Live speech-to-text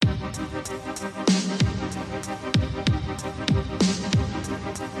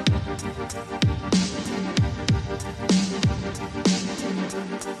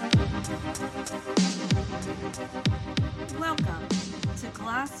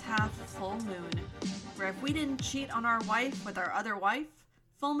half full moon, where if we didn't cheat on our wife with our other wife,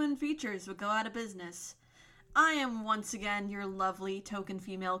 Full Moon Features would go out of business. I am once again your lovely token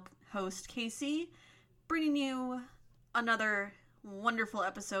female host, Casey, bringing you another wonderful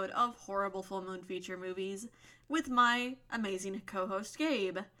episode of Horrible Full Moon Feature Movies with my amazing co-host,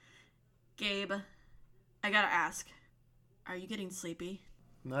 Gabe. Gabe, I gotta ask, are you getting sleepy?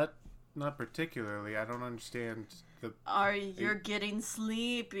 Not particularly. I don't understand the... You're getting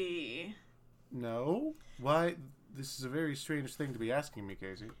sleepy? No? Why? This is a very strange thing to be asking me,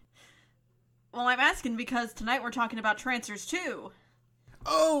 Casey. Well, I'm asking because tonight we're talking about Trancers 2.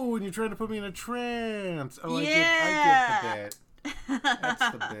 Oh, and you're trying to put me in a trance. Oh, yeah. I get the bit.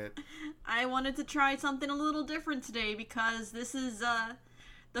 That's the bit. I wanted to try something a little different today because this is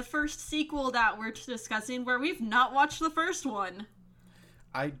the first sequel that we're discussing where we've not watched the first one.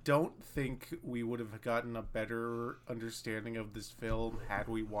 I don't think we would have gotten a better understanding of this film had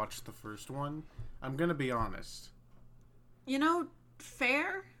we watched the first one. I'm gonna be honest. You know,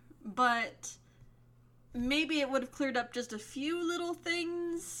 fair, but maybe it would have cleared up just a few little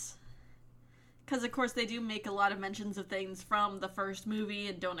things. Because, of course, they do make a lot of mentions of things from the first movie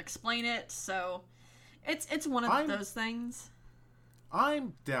and don't explain it, so it's one of those things.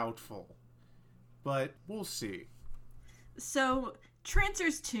 I'm doubtful, but we'll see. So,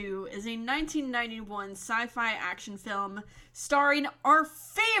 Trancers 2 is a 1991 sci-fi action film starring our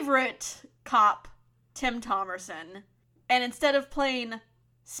favorite cop, Tim Thomerson. And instead of playing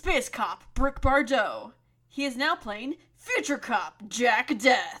Space Cop Brick Bardot, he is now playing Future Cop Jack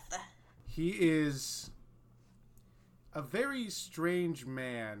Death. He is a very strange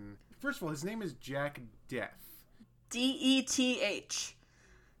man. First of all, his name is Jack Death. D-E-T-H.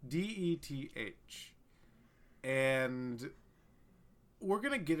 D-E-T-H. And we're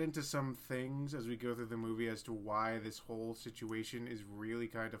going to get into some things as we go through the movie as to why this whole situation is really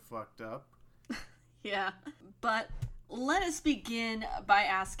kind of fucked up. Yeah. But let us begin by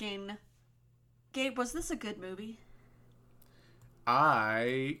asking, Gabe, was this a good movie?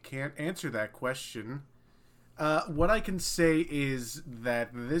 I can't answer that question. What I can say is that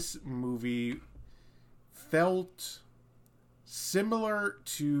this movie felt similar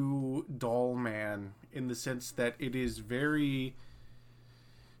to Doll Man in the sense that it is very,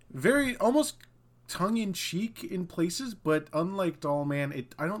 very almost tongue-in-cheek in places, but unlike Doll Man,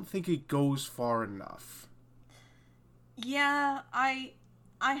 I don't think it goes far enough. Yeah, I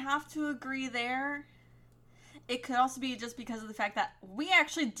have to agree there. It could also be just because of the fact that we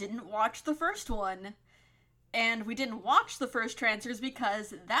actually didn't watch the first one. And we didn't watch the first Trancers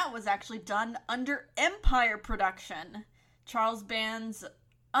because that was actually done under Empire Production, Charles Band's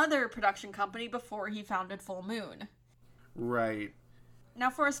other production company before he founded Full Moon. Right. Now,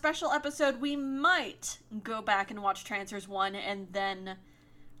 for a special episode, we might go back and watch Trancers 1 and then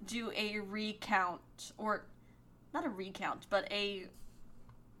do a recount, or not a recount, but a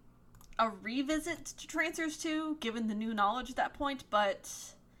revisit to Trancers 2, given the new knowledge at that point, but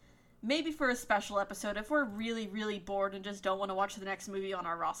maybe for a special episode if we're really, really bored and just don't want to watch the next movie on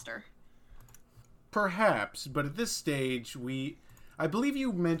our roster. Perhaps, but at this stage, I believe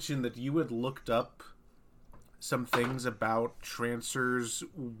you mentioned that you had looked up some things about Trancers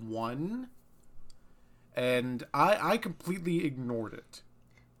 1, and I completely ignored it.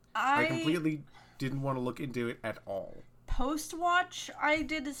 I completely didn't want to look into it at all. Post-watch, I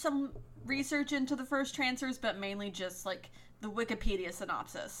did some research into the first Trancers, but mainly just, like, the Wikipedia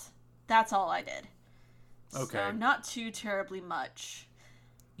synopsis. That's all I did. Okay. So, not too terribly much.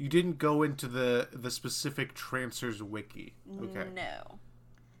 You didn't go into the specific Trancers wiki. Okay. No.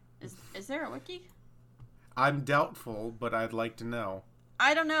 Is there a wiki? I'm doubtful, but I'd like to know.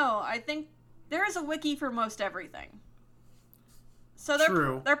 I don't know. I think there is a wiki for most everything. So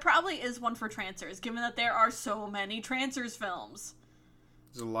there probably is one for Trancers, given that there are so many Trancers films.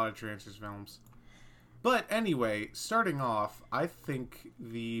 There's a lot of Trancers films. But anyway, starting off, I think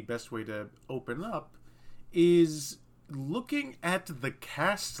the best way to open up is looking at the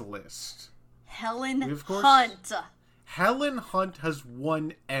cast list. Helen Hunt. Helen Hunt has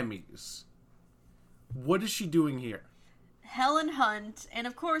won Emmys. What is she doing here? Helen Hunt, and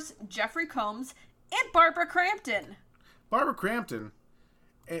of course, Jeffrey Combs, and Barbara Crampton. Barbara Crampton.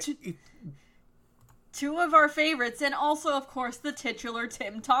 Two of our favorites, and also, of course, the titular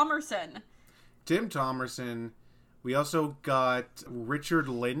Tim Thomerson. Tim Thomerson. We also got Richard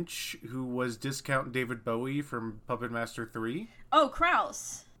Lynch, who was Discount David Bowie from Puppet Master 3. Oh,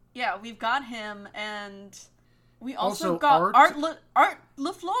 Krause. Yeah, we've got him, and we also got Art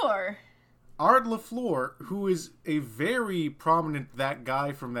LaFleur. Art LaFleur, who is a very prominent that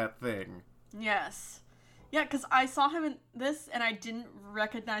guy from That Thing. Yes. Yeah, because I saw him in this and I didn't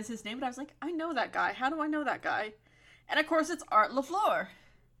recognize his name, but I was like, I know that guy. How do I know that guy? And of course, it's Art LaFleur.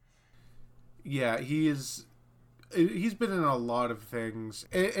 Yeah, he's been in a lot of things,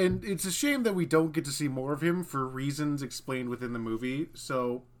 and it's a shame that we don't get to see more of him for reasons explained within the movie.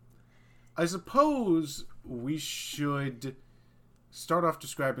 So I suppose we should start off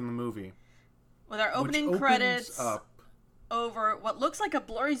describing the movie. With our opening credits over what looks like a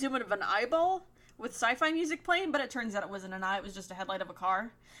blurry zoom in of an eyeball with sci-fi music playing, but it turns out it wasn't an eye, it was just a headlight of a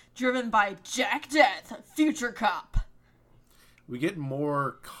car. Driven by Jack Death, future cop. We get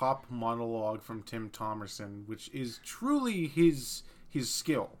more cop monologue from Tim Thomerson, which is truly his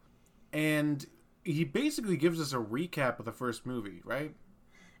skill. And he basically gives us a recap of the first movie, right?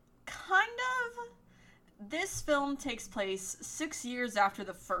 Kind of. This film takes place 6 years after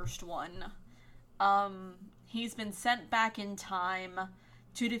the first one. He's been sent back in time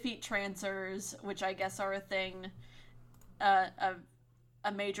to defeat Trancers, which I guess are a thing,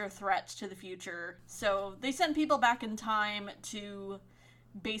 a major threat to the future. So they send people back in time to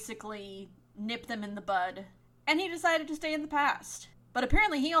basically nip them in the bud. And he decided to stay in the past. But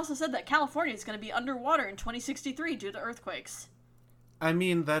apparently he also said that California is going to be underwater in 2063 due to earthquakes. I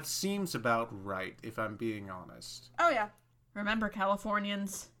mean, that seems about right, if I'm being honest. Oh yeah. Remember,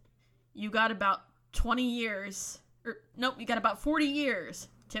 Californians, you got about 20 years. Nope, you got about 40 years.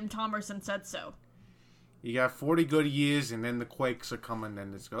 Tim Thomerson said so. You got 40 good years, and then the quakes are coming,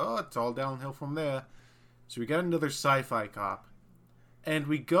 and it's all downhill from there. So we got another sci-fi cop. And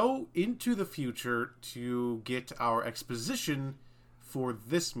we go into the future to get our exposition for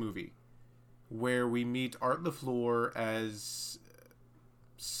this movie, where we meet Art LaFleur as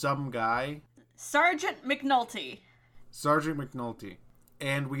some guy. Sergeant McNulty. Sergeant McNulty.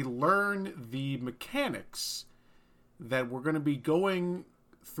 And we learn the mechanics that we're going to be going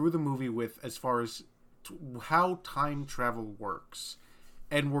through the movie with as far as how time travel works.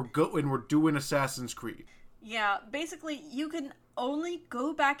 And we're doing Assassin's Creed. Yeah, basically you can only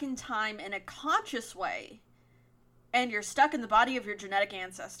go back in time in a conscious way, and you're stuck in the body of your genetic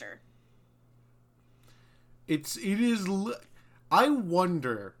ancestor. I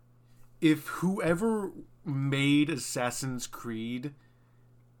wonder if whoever made Assassin's Creed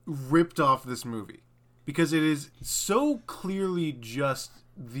ripped off this movie, because it is so clearly just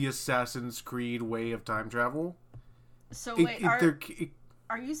the Assassin's Creed way of time travel. So wait,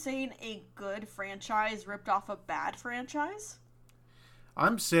 are you saying a good franchise ripped off a bad franchise?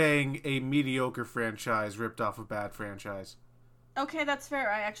 I'm saying a mediocre franchise ripped off a bad franchise. Okay, that's fair.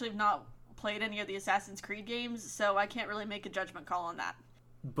 I actually have not played any of the Assassin's Creed games, so I can't really make a judgment call on that.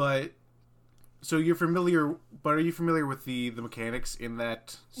 But so are you familiar with the mechanics in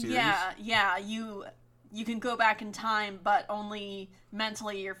that series? Yeah. You can go back in time, but only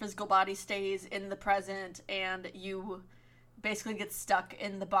mentally. Your physical body stays in the present, and you basically get stuck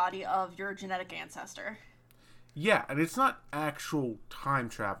in the body of your genetic ancestor. Yeah, and it's not actual time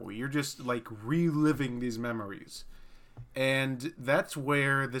travel. You're just, like, reliving these memories. And that's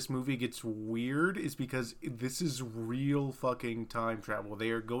where this movie gets weird, is because this is real fucking time travel. They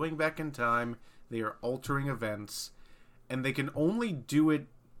are going back in time, they are altering events, and they can only do it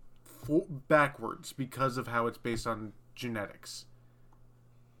backwards because of how it's based on genetics.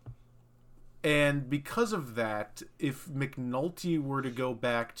 And because of that, if McNulty were to go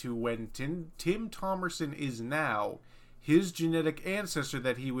back to when Tim Thomerson is now, his genetic ancestor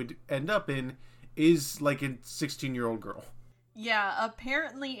that he would end up in is like a 16-year-old girl. Yeah,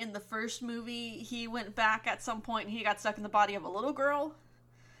 apparently in the first movie, he went back at some point and he got stuck in the body of a little girl.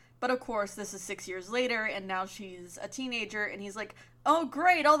 But of course, this is 6 years later, and now she's a teenager, and he's like, oh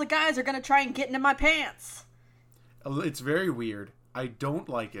great, all the guys are gonna try and get into my pants. It's very weird. I don't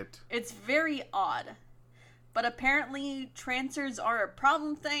like it. It's very odd. But apparently, Trancers are a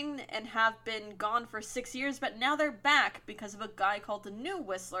problem thing and have been gone for 6 years, but now they're back because of a guy called the New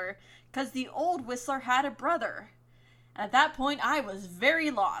Whistler, because the old Whistler had a brother. At that point, I was very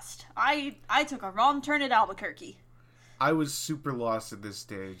lost. I took a wrong turn at Albuquerque. I was super lost at this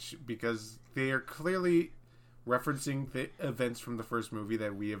stage, because they are clearly referencing the events from the first movie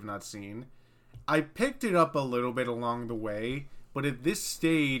that we have not seen. I picked it up a little bit along the way, but at this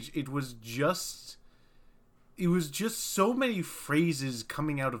stage, it was just so many phrases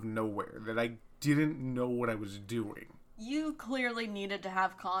coming out of nowhere that I didn't know what I was doing. You clearly needed to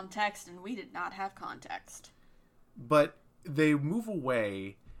have context, and we did not have context. But they move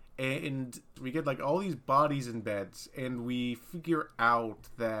away, and we get like all these bodies in beds, and we figure out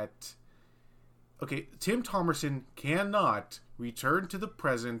that, okay, Tim Thomerson cannot return to the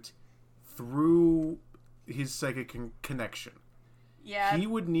present through his psychic connection. Yeah. He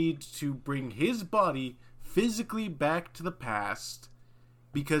would need to bring his body physically back to the past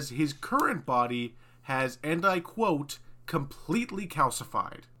because his current body has, and I quote, completely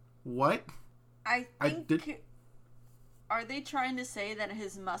calcified. What? I think... Are they trying to say that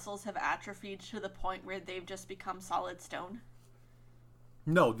his muscles have atrophied to the point where they've just become solid stone?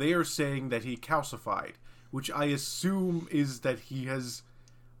 No, they are saying that he calcified, which I assume is that he has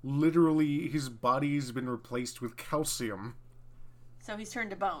literally, his body's been replaced with calcium. So he's turned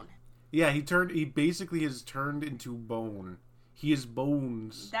to bone. Yeah, he basically has turned into bone. He is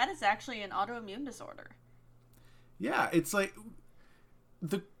bones. That is actually an autoimmune disorder. Yeah, it's like,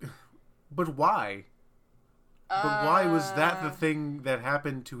 but why? But why was that the thing that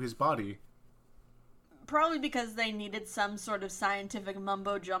happened to his body? Probably because they needed some sort of scientific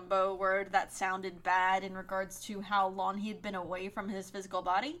mumbo-jumbo word that sounded bad in regards to how long he'd been away from his physical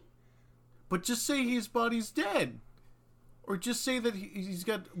body. But just say his body's dead. Or just say that he's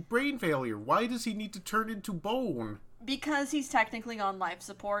got brain failure. Why does he need to turn into bone? Because he's technically on life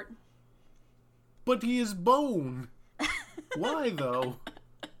support. But he is bone. Why, though?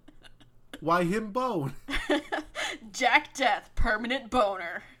 Why him bone? Jack Death, permanent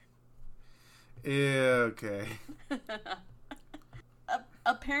boner. Yeah, okay.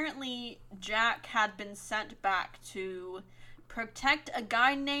 Apparently, Jack had been sent back to protect a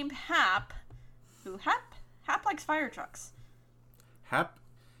guy named Hap, who Hap likes fire trucks. Hap,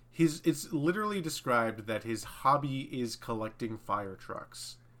 it's literally described that his hobby is collecting fire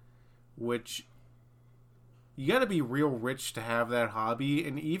trucks, which you gotta be real rich to have that hobby,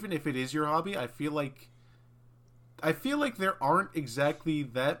 and even if it is your hobby, I feel like there aren't exactly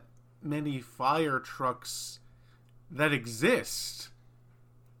that many fire trucks that exist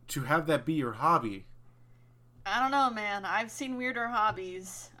to have that be your hobby. I don't know, man. I've seen weirder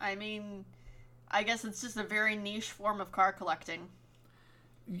hobbies. I mean, I guess it's just a very niche form of car collecting.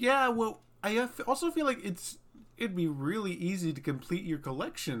 Yeah, well, I also feel like it'd be really easy to complete your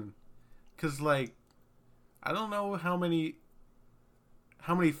collection. 'Cause, like, I don't know how many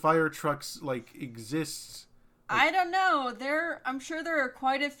fire trucks, like, exist. I don't know. I'm sure there are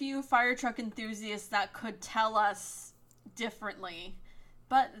quite a few fire truck enthusiasts that could tell us differently.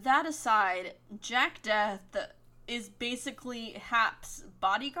 But that aside, Jack Death is basically Hap's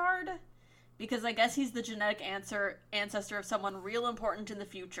bodyguard, because I guess he's the genetic ancestor of someone real important in the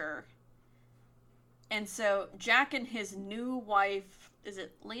future. And so Jack and his new wife, is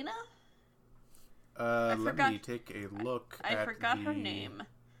it Lena? Let me take a look I forgot her name.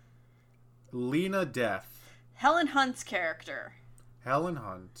 Lena Death. Helen Hunt's character. Helen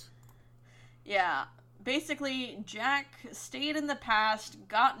Hunt. Yeah. Basically, Jack stayed in the past,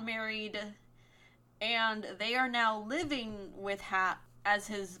 got married, and they are now living with Hap as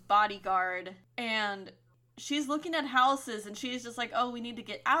his bodyguard. And she's looking at houses, and she's just like, oh, we need to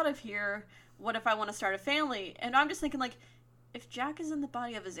get out of here. What if I want to start a family? And I'm just thinking, like, if Jack is in the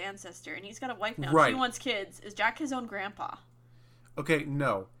body of his ancestor, and he's got a wife now, right. She wants kids, is Jack his own grandpa? Okay,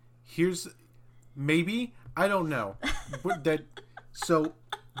 no. Maybe, I don't know. But so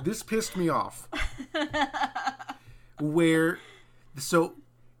this pissed me off.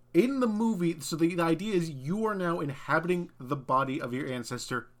 In the movie, so the idea is you are now inhabiting the body of your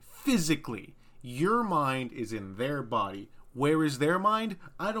ancestor physically. Your mind is in their body. Where is their mind?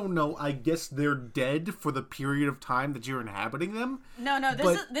 I don't know. I guess they're dead for the period of time that you're inhabiting them. No,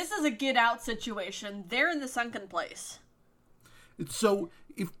 this is a get out situation. They're in the sunken place. So,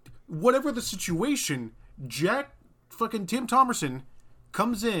 if whatever the situation, Jack fucking Tim Thomerson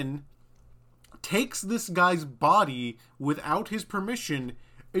comes in, takes this guy's body without his permission,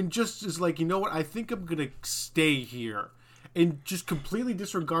 and just is like, you know what, I think I'm gonna stay here. And just completely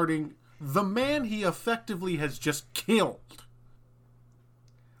disregarding the man he effectively has just killed.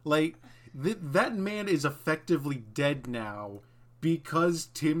 Like, that man is effectively dead now because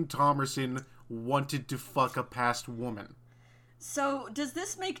Tim Thomerson wanted to fuck a past woman. So, does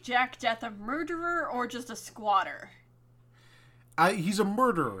this make Jack Death a murderer or just a squatter? He's a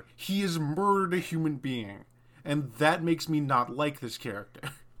murderer. He has murdered a human being. And that makes me not like this character.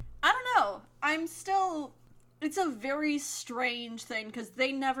 I don't know. It's a very strange thing, because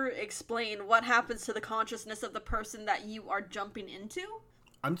they never explain what happens to the consciousness of the person that you are jumping into.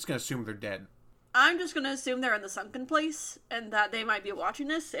 I'm just going to assume they're dead. I'm just going to assume they're in the sunken place, and that they might be watching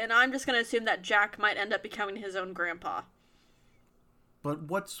this, and I'm just going to assume that Jack might end up becoming his own grandpa. But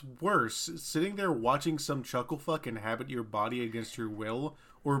what's worse, sitting there watching some chucklefuck inhabit your body against your will,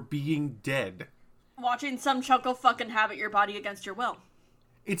 or being dead? Watching some chucklefuck inhabit your body against your will.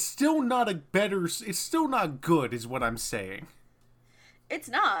 It's still not good, is what I'm saying. It's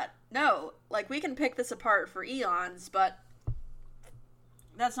not. No. Like, we can pick this apart for eons, but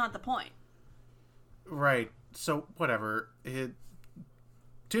that's not the point. Right. So, whatever.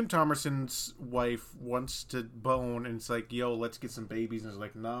 Tim Thomerson's wife wants to bone, and it's like, yo, let's get some babies. And it's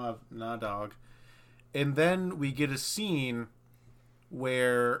like, nah, dog. And then we get a scene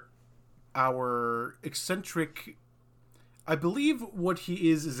where our eccentric... I believe what he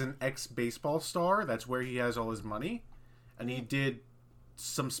is an ex-baseball star. That's where he has all his money. And he did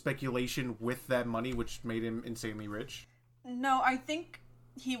some speculation with that money, which made him insanely rich. No, I think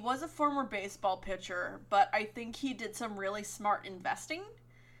he was a former baseball pitcher, but I think he did some really smart investing.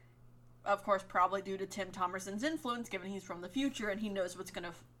 Of course, probably due to Tim Thomerson's influence, given he's from the future and he knows what's going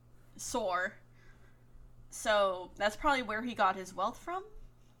to soar. So that's probably where he got his wealth from.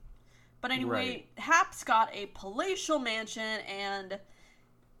 But anyway, Right. Hap's got a palatial mansion, and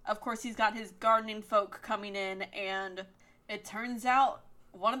of course he's got his gardening folk coming in, and it turns out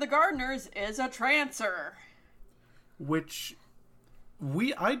one of the gardeners is a Trancer. Which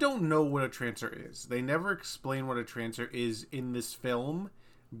I don't know what a Trancer is. They never explain what a Trancer is in this film,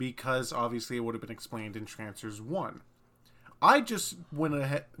 because obviously it would have been explained in Trancers 1. I just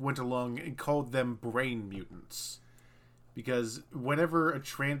went along and called them brain mutants. Because whenever a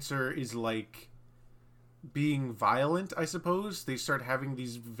Trancer is, like, being violent, I suppose, they start having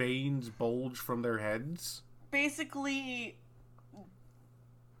these veins bulge from their heads. Basically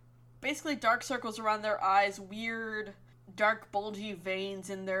dark circles around their eyes, weird, dark, bulgy veins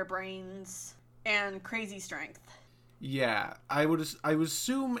in their brains, and crazy strength. Yeah, I would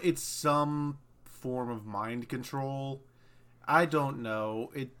assume it's some form of mind control. I don't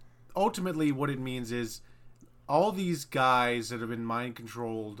know. Ultimately, what it means is all these guys that have been mind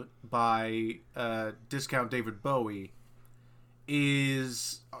controlled by Discount David Bowie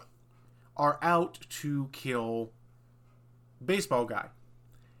are out to kill Baseball Guy.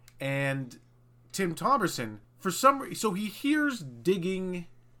 And Tim Thomerson, for some reason, so he hears digging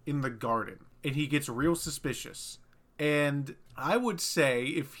in the garden, and he gets real suspicious. And I would say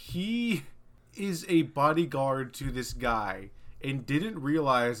if he is a bodyguard to this guy and didn't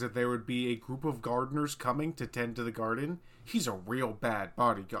realize that there would be a group of gardeners coming to tend to the garden, he's a real bad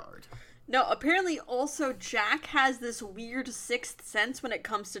bodyguard. No, apparently also Jack has this weird sixth sense when it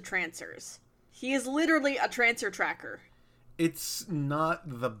comes to Trancers. He is literally a Trancer tracker. It's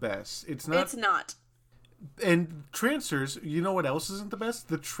not the best. It's not. And Trancers, you know what else isn't the best?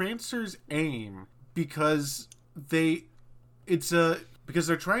 The Trancers aim because they're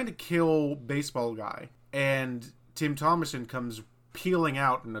trying to kill Baseball Guy, and Tim Thomerson comes peeling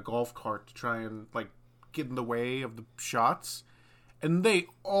out in a golf cart to try and, like, get in the way of the shots, and they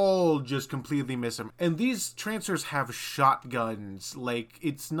all just completely miss him. And these Trancers have shotguns. Like,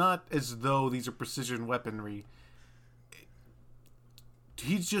 it's not as though these are precision weaponry.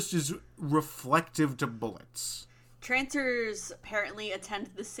 He's just as reflective to bullets. Trancers apparently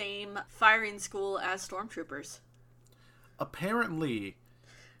attend the same firing school as stormtroopers. Apparently.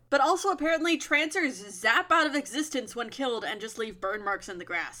 But also apparently Trancers zap out of existence when killed and just leave burn marks in the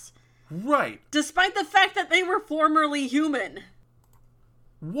grass. Right. Despite the fact that they were formerly human.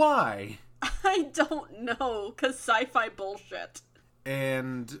 Why? I don't know, 'cause sci-fi bullshit.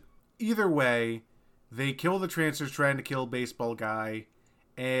 And either way, they kill the Trancers trying to kill Baseball Guy,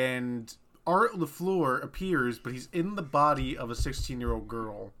 and Art LaFleur appears, but he's in the body of a 16-year-old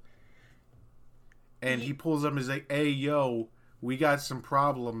girl. And he pulls up and is like, hey, yo, we got some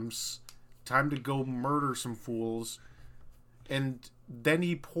problems. Time to go murder some fools. And then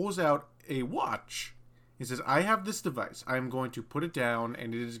he pulls out a watch. He says, I have this device. I'm going to put it down,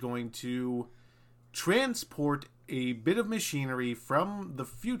 and it is going to transport a bit of machinery from the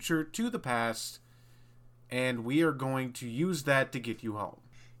future to the past, and we are going to use that to get you home.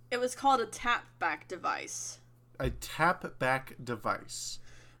 It was called a tap-back device. A tap-back device.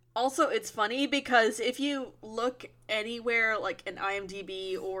 Also, it's funny because if you look anywhere, like in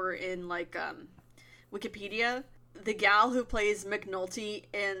IMDb or in, like, Wikipedia, the gal who plays McNulty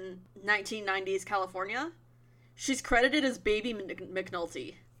in 1990s California, she's credited as Baby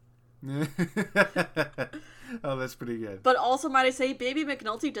McNulty. Oh, that's pretty good. But also, might I say, Baby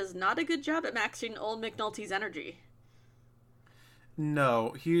McNulty does not a good job at matching old McNulty's energy.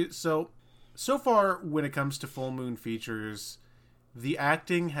 No, so far when it comes to Full Moon features, the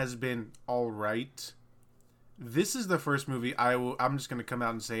acting has been all right. This is the first movie I'm just going to come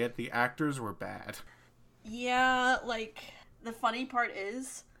out and say it. The actors were bad. Yeah, like, the funny part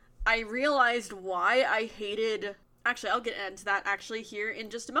is, I realized why I hated... Actually, I'll get into that actually here in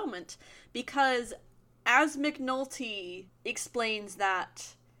just a moment. Because as McNulty explains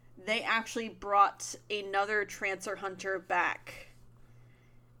that they actually brought another Trancer hunter back.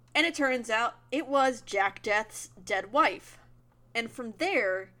 And it turns out it was Jack Death's dead wife. And from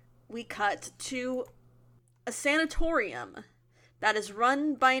there, we cut to a sanatorium that is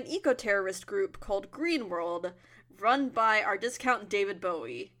run by an eco-terrorist group called Green World, run by our discount David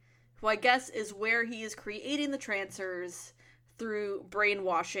Bowie, who I guess is where he is creating the Trancers through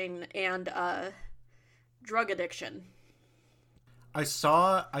brainwashing and drug addiction. I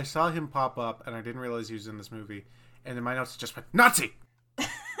saw him pop up, and I didn't realize he was in this movie. And in my notes, it just went, Nazi!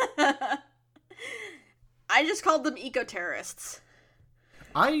 I just called them eco-terrorists.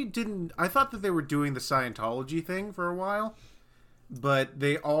 I thought that they were doing the Scientology thing for a while. But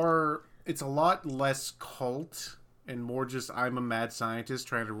it's a lot less cult and more just I'm a mad scientist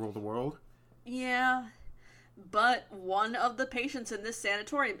trying to rule the world. Yeah. But one of the patients in this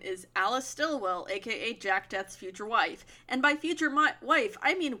sanatorium is Alice Stillwell, aka Jack Death's future wife. And by future wife,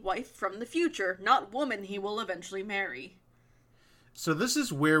 I mean wife from the future, not woman he will eventually marry. So this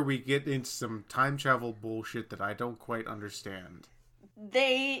is where we get into some time travel bullshit that I don't quite understand.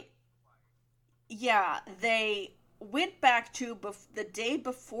 They went back to the day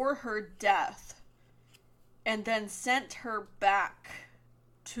before her death and then sent her back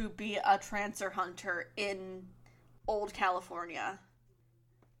to be a Trancer hunter in old California.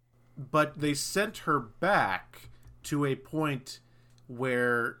 But they sent her back to a point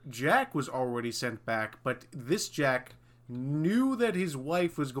where Jack was already sent back, but this Jack knew that his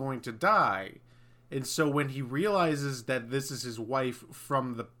wife was going to die. And so when he realizes that this is his wife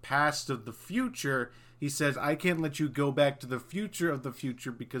from the past of the future, he says, I can't let you go back to the future of the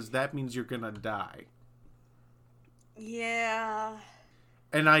future because that means you're gonna die. Yeah.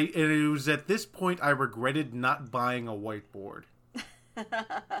 And it was at this point I regretted not buying a whiteboard.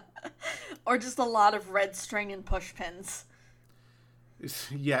 Or just a lot of red string and push pins.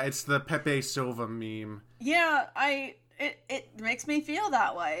 Yeah, it's the Pepe Silva meme. Yeah, it makes me feel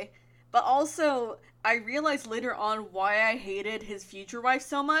that way. But also, I realized later on why I hated his future wife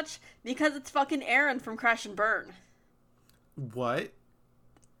so much. Because it's fucking Erin from Crash and Burn. What?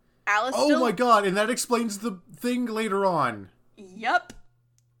 Alice my god, and that explains the thing later on. Yep.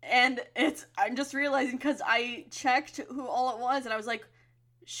 And I'm just realizing because I checked who all it was and I was like,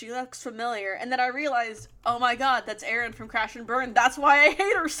 she looks familiar. And then I realized, oh my god, that's Erin from Crash and Burn. That's why I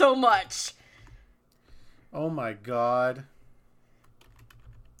hate her so much. Oh my god.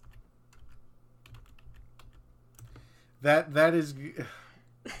 That is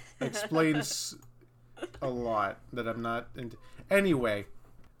explains a lot that I'm not into. Anyway,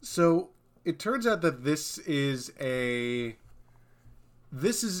 so it turns out that this is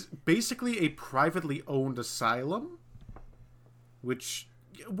basically a privately owned asylum, which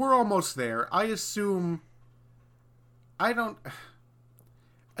we're almost there. I assume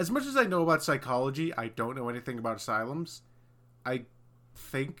as much as I know about psychology, I don't know anything about asylums. I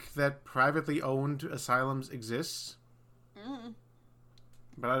think that privately owned asylums exist.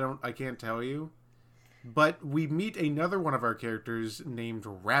 But I can't tell you. But we meet another one of our characters named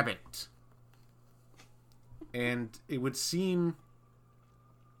Rabbit. And it would seem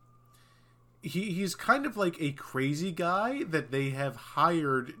he's kind of like a crazy guy that they have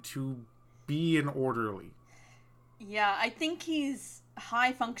hired to be an orderly. Yeah, I think he's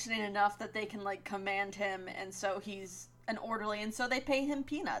high functioning enough that they can like command him, and so he's an orderly, and so they pay him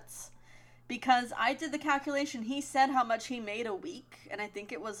peanuts. Because I did the calculation, he said how much he made a week, and I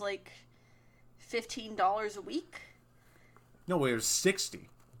think it was like $15 a week. No, it was 60.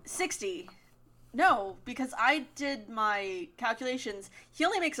 60. No, because I did my calculations. He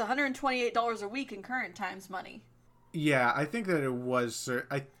only makes $128 a week in current times money. Yeah, I think that it was...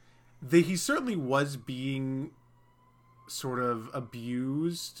 he certainly was being sort of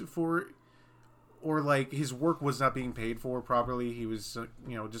abused for... Or, like, his work was not being paid for properly. He was,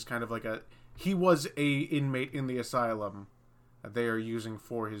 just kind of like he was a inmate in the asylum that they are using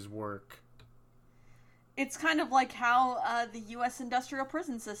for his work. It's kind of like how the U.S. industrial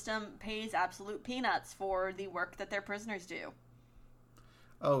prison system pays absolute peanuts for the work that their prisoners do.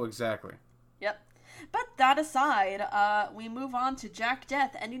 Oh, exactly. Yep. But that aside, we move on to Jack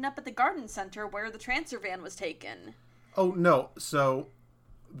Death ending up at the garden center where the Trancer van was taken. Oh, no. So,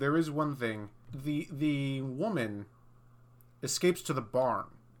 there is one thing. The woman escapes to the barn,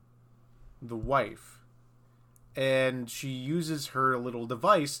 the wife, and she uses her little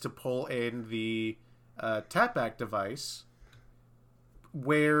device to pull in the tap-back device,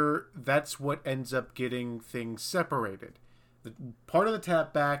 where that's what ends up getting things separated. The part of the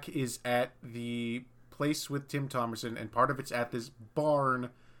tap-back is at the place with Tim Thomerson, and part of it's at this barn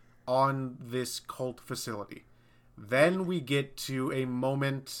on this cult facility. Then we get to a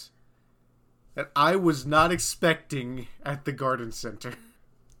moment that I was not expecting at the garden center.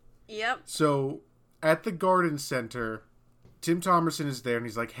 Yep. So, at the garden center, Tim Thomerson is there, and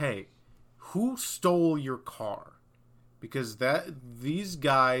he's like, hey, who stole your car? Because these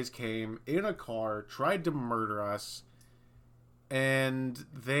guys came in a car, tried to murder us, and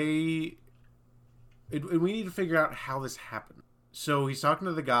we need to figure out how this happened. So he's talking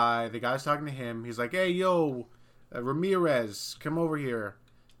to the guy's talking to him. He's like, hey, yo, Ramirez, come over here.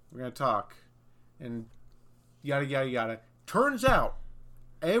 We're going to talk. And yada, yada, yada. Turns out,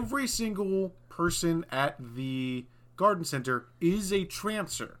 every single person at the garden center is a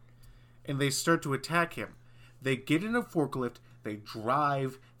Trancer. And they start to attack him. They get in a forklift, they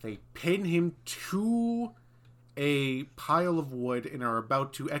drive, they pin him to a pile of wood and are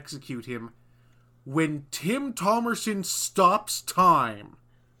about to execute him when Tim Thomerson stops time.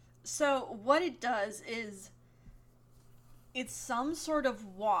 So what it does is it's some sort of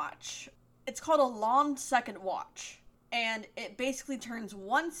watch. It's called a long second watch. And it basically turns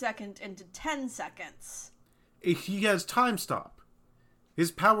 1 second into 10 seconds. He has time stop. His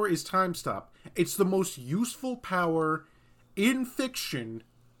power is time stop. It's the most useful power in fiction,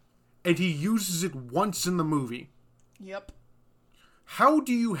 and he uses it once in the movie. Yep. How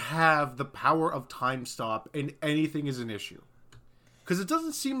do you have the power of time stop and anything is an issue? Because it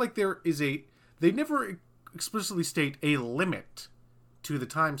doesn't seem like there is they never explicitly state a limit to the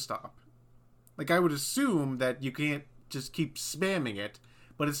time stop. Like, I would assume that you can't just keep spamming it,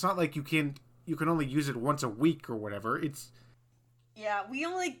 but it's not like you can only use it once a week or whatever. Yeah, we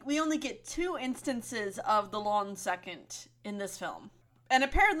only get 2 instances of the long second in this film. And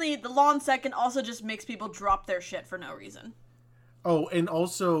apparently the long second also just makes people drop their shit for no reason. Oh, and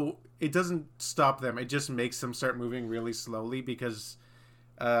also, it doesn't stop them. It just makes them start moving really slowly because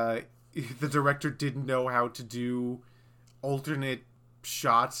the director didn't know how to do alternate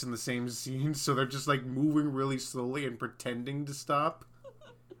shots in the same scene, so they're just, like, moving really slowly and pretending to stop,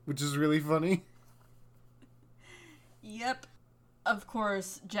 which is really funny. Yep. Of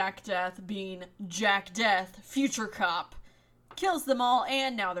course, Jack Death, being Jack Death, future cop, kills them all,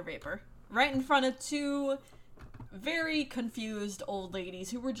 and now the Vapor. Right in front of 2 very confused old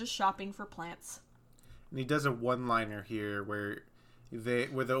ladies who were just shopping for plants. And he does a one-liner here where the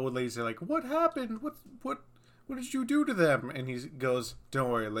old ladies are like, what happened? What did you do to them? And he goes,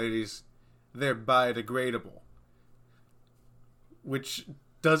 don't worry, ladies, they're biodegradable. Which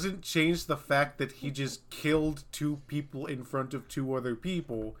doesn't change the fact that he just killed 2 people in front of 2 other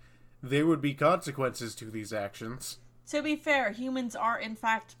people. There would be consequences to these actions. To be fair, humans are in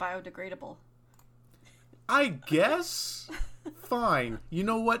fact biodegradable. I guess? Fine. You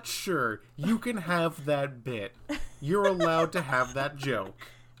know what? Sure. You can have that bit. You're allowed to have that joke.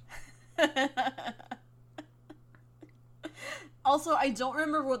 Also, I don't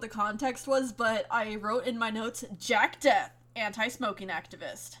remember what the context was, but I wrote in my notes, Jack Death, anti-smoking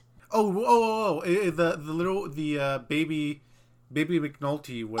activist. The baby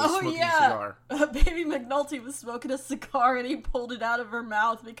McNulty was smoking a cigar. Baby McNulty was smoking a cigar and he pulled it out of her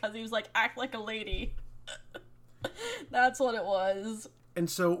mouth because he was like, act like a lady. That's what it was. And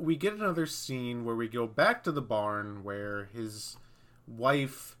so we get another scene where we go back to the barn where his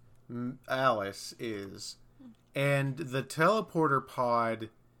wife, Alice, is. And the teleporter pod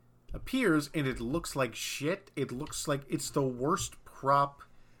appears and it looks like shit. It looks like it's the worst prop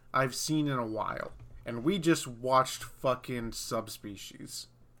I've seen in a while. And we just watched fucking Subspecies.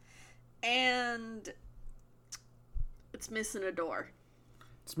 And it's missing a door.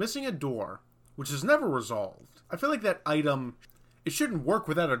 It's missing a door, which is never resolved. I feel like that item, it shouldn't work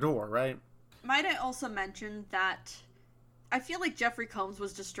without a door, right? Might I also mention that I feel like Jeffrey Combs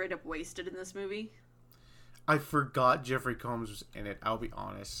was just straight up wasted in this movie. I forgot Jeffrey Combs was in it, I'll be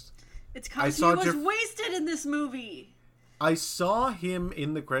honest. It's because he was wasted in this movie. I saw him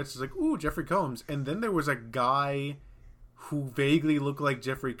in the credits, I was like, ooh, Jeffrey Combs. And then there was a guy who vaguely looked like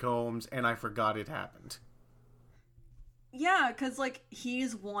Jeffrey Combs, and I forgot it happened. Yeah, because, like,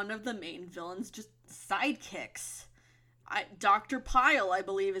 he's one of the main villains, just sidekicks. Dr. Pyle, I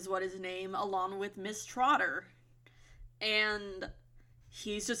believe, is what his name, along with Miss Trotter. And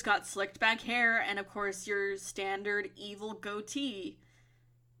he's just got slicked back hair, and, of course, your standard evil goatee.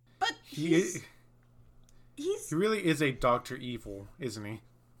 But he really is a Dr. Evil, isn't he?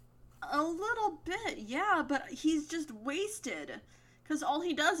 A little bit, yeah, but he's just wasted. Because all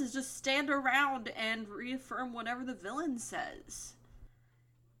he does is just stand around and reaffirm whatever the villain says.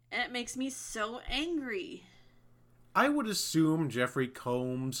 And it makes me so angry. I would assume Jeffrey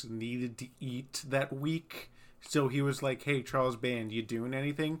Combs needed to eat that week. So he was like, hey, Charles Band, you doing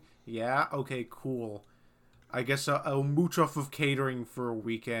anything? Yeah? Okay, cool. I guess I'll mooch off of catering for a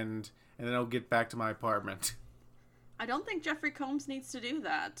weekend, and then I'll get back to my apartment. I don't think Jeffrey Combs needs to do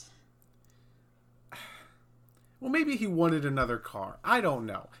that. Well, maybe he wanted another car. I don't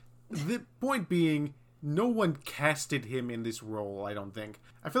know. The point being, no one casted him in this role, I don't think.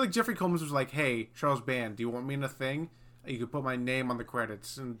 I feel like Jeffrey Combs was like, hey, Charles Band, do you want me in a thing? You could put my name on the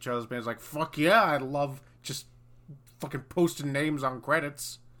credits. And Charles Band's like, fuck yeah, I love just fucking posting names on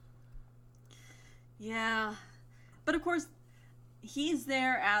credits. Yeah. But of course, he's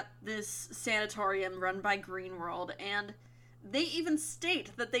there at this sanatorium run by Greenworld, and they even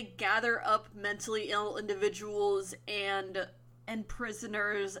state that they gather up mentally ill individuals and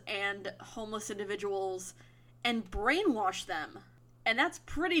prisoners and homeless individuals and brainwash them. And that's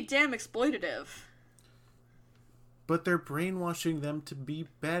pretty damn exploitative. But they're brainwashing them to be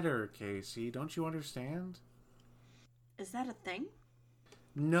better, Casey. Don't you understand? Is that a thing?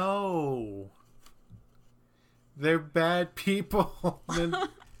 No. They're bad people.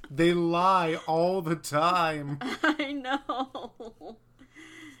 They lie all the time. I know.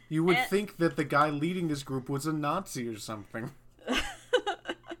 You would think that the guy leading this group was a Nazi or something.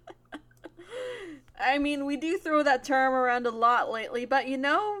 I mean, we do throw that term around a lot lately, but you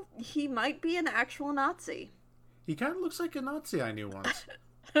know, he might be an actual Nazi. He kind of looks like a Nazi I knew once.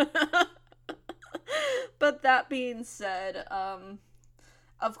 But that being said,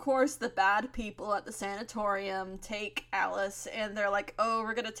 of course, the bad people at the sanatorium take Alice, and they're like, oh,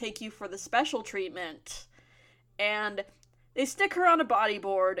 we're gonna take you for the special treatment. And they stick her on a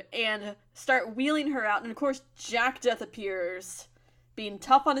bodyboard and start wheeling her out, and of course, Jack Death appears, being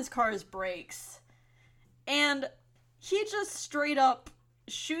tough on his car's brakes. And he just straight up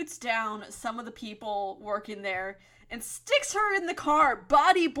shoots down some of the people working there and sticks her in the car,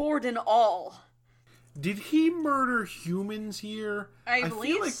 bodyboard and all. Did he murder humans here? I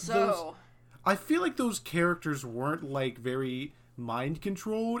believe like so. I feel like those characters weren't, like, very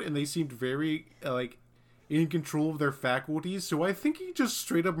mind-controlled, and they seemed very, like, in control of their faculties, so I think he just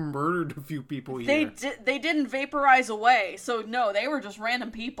straight up murdered a few people here. They didn't vaporize away, so no, they were just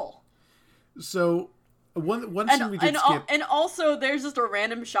random people. So, one scene we did skip... And also, there's just a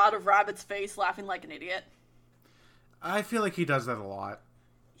random shot of Rabbit's face laughing like an idiot. I feel like he does that a lot.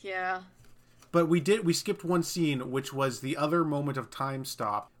 Yeah. But we skipped one scene, which was the other moment of time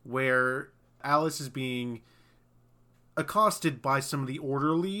stop, where Alice is being accosted by some of the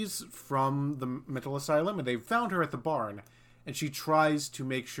orderlies from the mental asylum, and they've found her at the barn. And she tries to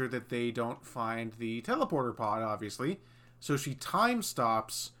make sure that they don't find the teleporter pod, obviously. So she time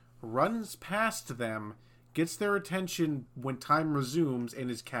stops, runs past them, gets their attention when time resumes,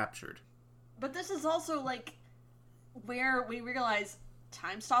 and is captured. But this is also, like, where we realize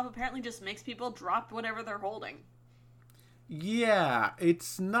time stop apparently just makes people drop whatever they're holding. Yeah,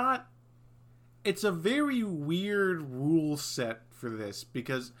 it's a very weird rule set for this,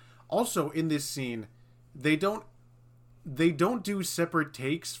 because also in this scene, they don't do separate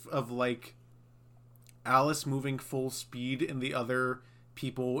takes of, like, Alice moving full speed and the other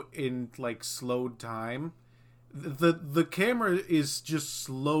people in, like, slowed time. The camera is just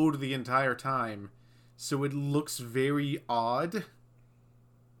slowed the entire time, so it looks very odd.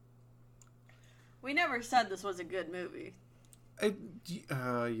 We never said this was a good movie.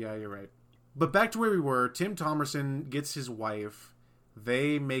 Yeah, you're right. But back to where we were, Tim Thomerson gets his wife.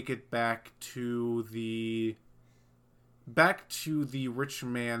 They make it back to the rich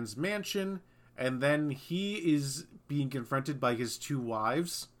man's mansion, and then he is being confronted by his two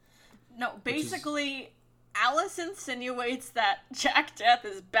wives. No, basically, Alice insinuates that Jack Death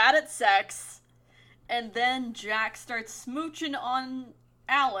is bad at sex, and then Jack starts smooching on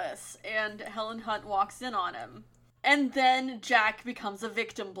Alice, and Helen Hunt walks in on him. And then Jack becomes a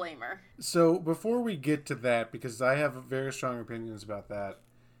victim blamer. So, before we get to that, because I have very strong opinions about that,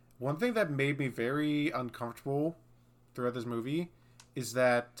 one thing that made me very uncomfortable throughout this movie is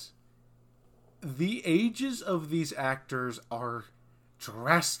that the ages of these actors are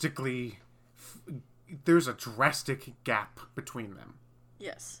drastically... There's a drastic gap between them.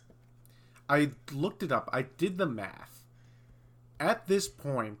 Yes. I looked it up. I did the math. At this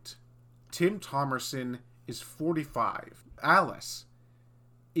point, Tim Thomerson is 45. Alice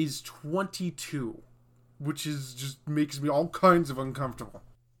is 22, which is just makes me all kinds of uncomfortable.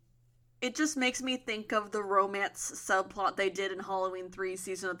 It just makes me think of the romance subplot they did in Halloween 3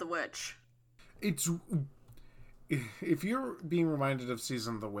 Season of the Witch. If you're being reminded of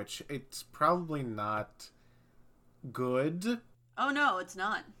Season of the Witch, it's probably not good. Oh no, it's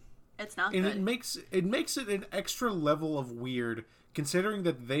not. It's not and good. It makes it an extra level of weird, considering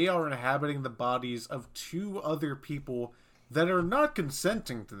that they are inhabiting the bodies of two other people that are not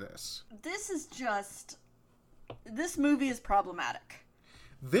consenting to this. This movie is problematic.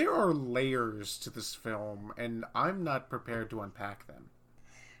 There are layers to this film, and I'm not prepared to unpack them.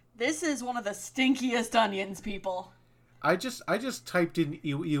 This is one of the stinkiest onions, people. I just typed in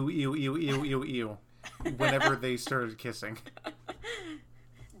ew ew ew ew ew ew ew whenever they started kissing.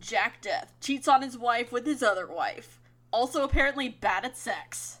 Jack Death cheats on his wife with his other wife. Also apparently bad at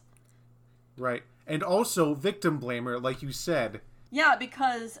sex. Right. And also victim blamer, like you said. Yeah,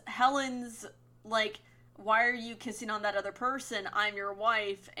 because Helen's like, why are you kissing on that other person? I'm your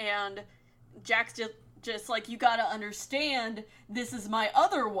wife. And Jack's just like, you gotta understand, this is my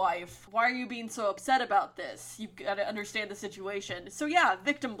other wife. Why are you being so upset about this? You gotta understand the situation. So yeah,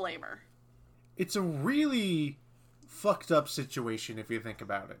 victim blamer. It's a really fucked up situation if you think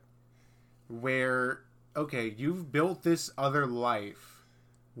about it. Where, okay, you've built this other life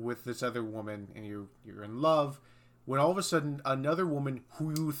with this other woman and you're in love, when all of a sudden another woman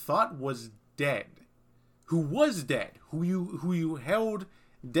who you thought was dead, who you held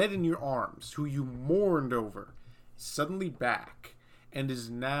dead in your arms, who you mourned over, suddenly back and is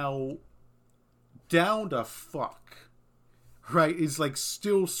now down to fuck, right? Is like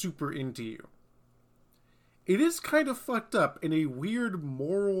still super into you. It is kind of fucked up in a weird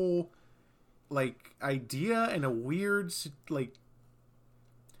moral, like, idea and a weird, like,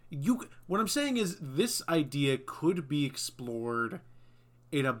 what I'm saying is this idea could be explored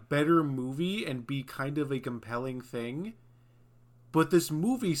in a better movie and be kind of a compelling thing, but this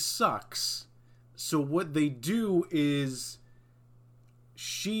movie sucks. So what they do is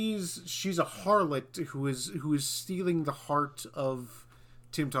she's a harlot who is stealing the heart of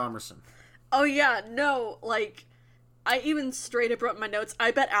Tim Thomerson. Oh yeah, no, like, I even straight up wrote in my notes,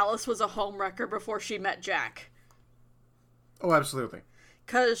 I bet Alice was a homewrecker before she met Jack. Oh, absolutely.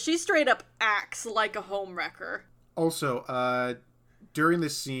 Because she straight up acts like a homewrecker. Also, during the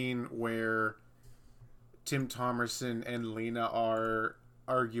scene where Tim Thomerson and Lena are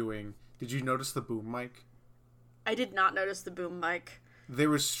arguing, did you notice the boom mic? I did not notice the boom mic. There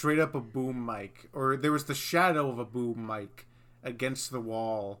was straight up a boom mic, or there was the shadow of a boom mic against the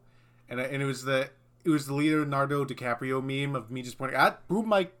wall, and it was the Leonardo DiCaprio meme of me just pointing boom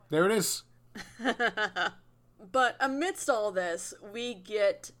mic, there it is. But amidst all this, we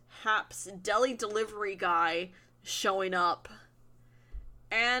get Hap's deli delivery guy showing up.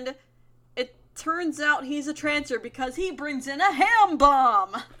 And it turns out he's a Trancer because he brings in a ham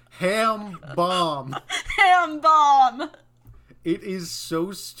bomb! Ham bomb! Ham bomb! It is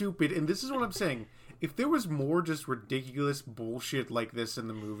so stupid, and this is what I'm saying. If there was more just ridiculous bullshit like this in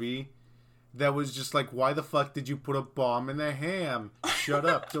the movie, that was just like, why the fuck did you put a bomb in the ham? Shut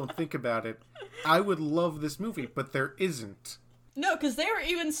up, don't think about it. I would love this movie, but there isn't. No, because they were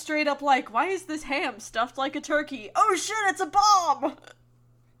even straight up like, why is this ham stuffed like a turkey? Oh shit, it's a bomb!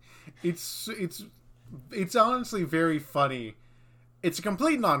 It's honestly very funny. It's a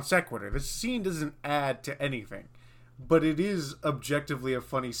complete non sequitur. This scene doesn't add to anything. But it is objectively a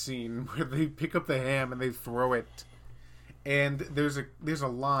funny scene where they pick up the ham and they throw it. And there's a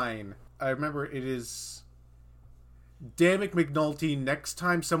line. I remember it is, "Damn it, McNulty, next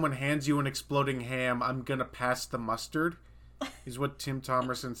time someone hands you an exploding ham, I'm gonna pass the mustard," is what Tim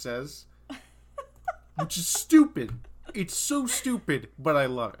Thomerson says. Which is stupid. It's so stupid, but I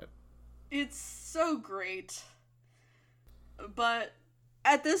love it. It's so great. But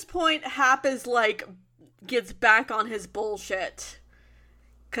at this point, Hap is like, gets back on his bullshit.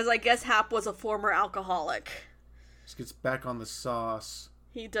 Because I guess Hap was a former alcoholic. Just gets back on the sauce.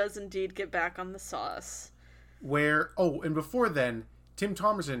 He does indeed get back on the sauce. And before then, Tim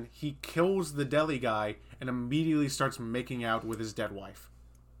Thomerson, he kills the deli guy and immediately starts making out with his dead wife.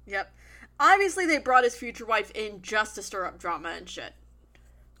 Yep. Obviously they brought his future wife in just to stir up drama and shit.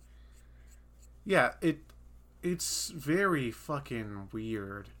 Yeah, it's very fucking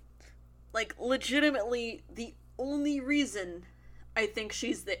weird. Like, legitimately, the only reason I think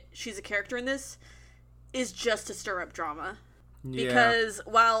she's a character in this is just to stir up drama. Yeah. Because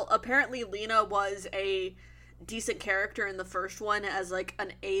while apparently Lena was a decent character in the first one as like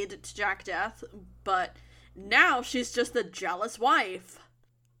an aide to Jack Death, but now she's just the jealous wife.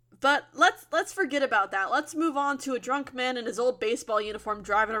 But let's forget about that. Let's move on to a drunk man in his old baseball uniform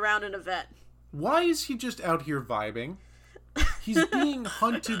driving around in a vet. Why is he just out here vibing? He's being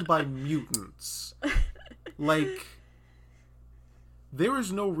hunted by mutants. Like, there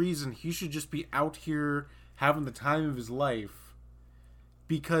is no reason he should just be out here having the time of his life.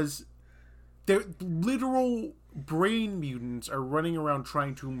 Because they're literal brain mutants are running around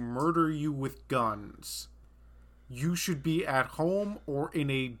trying to murder you with guns. You should be at home or in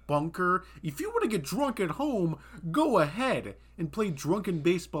a bunker. If you want to get drunk at home, go ahead and play drunken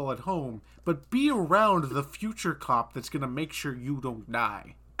baseball at home. But be around the future cop that's going to make sure you don't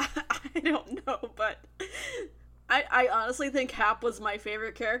die. I don't know, but I honestly think Hap was my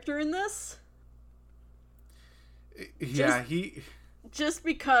favorite character in this. Yeah, just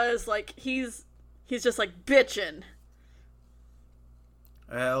because, like, he's just, like, bitching.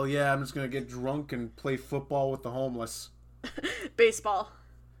 Hell yeah, I'm just gonna get drunk and play football with the homeless. Baseball.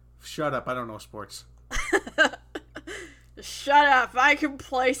 Shut up, I don't know sports. Shut up, I can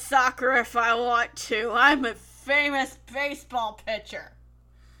play soccer if I want to. I'm a famous baseball pitcher.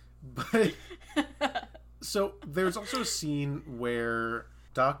 But, so, there's also a scene where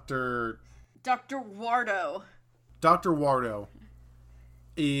Dr. Wardo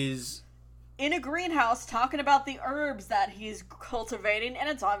is in a greenhouse talking about the herbs that he's cultivating, and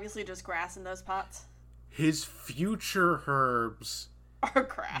it's obviously just grass in those pots. His future herbs are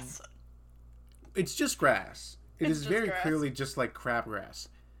grass. It's just grass. It is very grass. clearly just like crabgrass.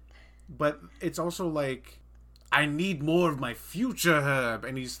 But it's also like, I need more of my future herb.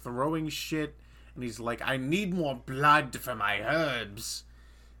 And he's throwing shit. And he's like, I need more blood for my herbs.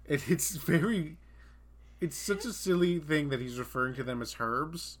 And it's such a silly thing that he's referring to them as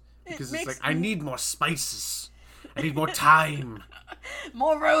herbs. Because it's like, I need more spices. I need more thyme.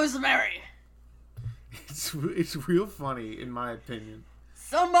 More rosemary. It's real funny, in my opinion.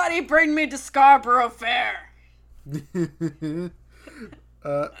 Somebody bring me to Scarborough Fair.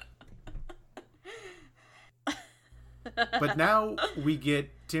 But now we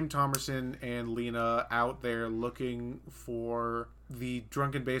get Tim Thomerson and Lena out there looking for the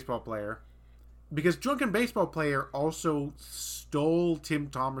drunken baseball player. Because drunken baseball player also stole Tim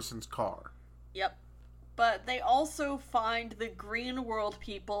Thomerson's car. Yep. But they also find the Green World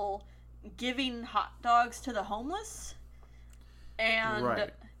people giving hot dogs to the homeless.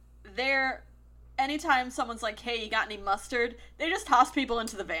 And they're... Anytime someone's like, hey, you got any mustard? They just toss people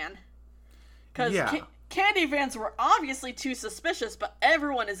into the van. Because candy vans were obviously too suspicious, but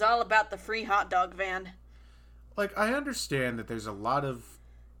everyone is all about the free hot dog van. Like, I understand that there's a lot of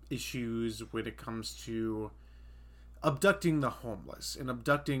issues when it comes to abducting the homeless and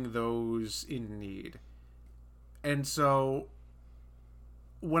abducting those in need. And so,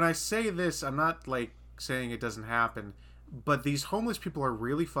 when I say this, I'm not, like, saying it doesn't happen, but these homeless people are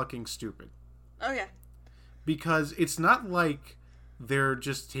really fucking stupid. Oh, yeah. Because it's not like they're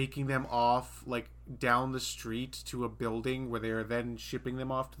just taking them off, like, down the street to a building where they're then shipping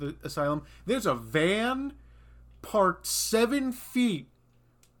them off to the asylum. There's a van parked 7 feet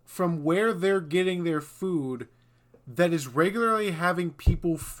from where they're getting their food that is regularly having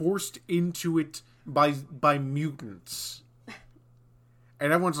people forced into it by mutants.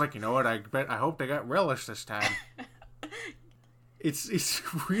 And everyone's like, you know what, I hope they got relish this time. It's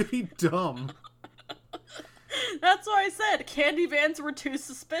really dumb. That's why I said candy vans were too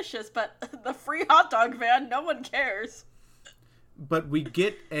suspicious, but the free hot dog van, no one cares. But we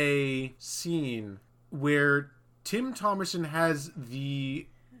get a scene where Tim Thomerson has the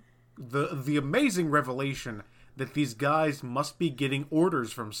amazing revelation that these guys must be getting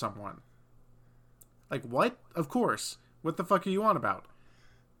orders from someone. Like, what? Of course. What the fuck are you on about?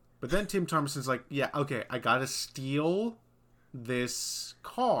 But then Tim Thomerson's like, yeah, okay, I gotta steal this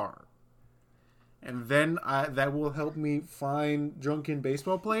car. And then that will help me find drunken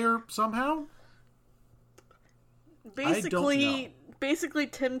baseball player somehow? Basically,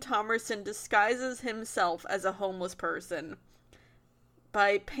 Tim Thomerson disguises himself as a homeless person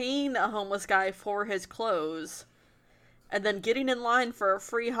by paying a homeless guy for his clothes and then getting in line for a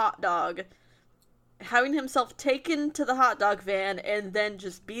free hot dog, having himself taken to the hot dog van, and then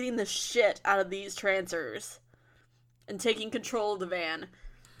just beating the shit out of these Trancers and taking control of the van.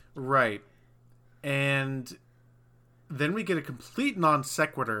 Right. And then we get a complete non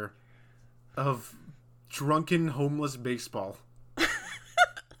sequitur of drunken homeless baseball.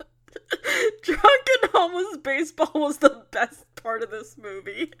 Drunken homeless baseball was the best part of this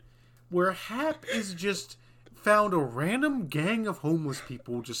movie. Where Hap is just found a random gang of homeless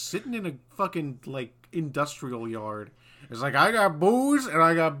people just sitting in a fucking, like, industrial yard. It's like, I got booze and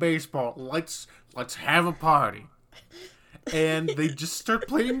I got baseball. Let's have a party. And they just start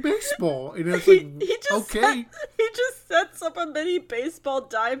playing baseball. And it's like, okay. He just sets up a mini baseball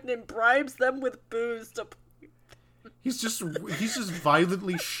diamond and bribes them with booze to play. He's just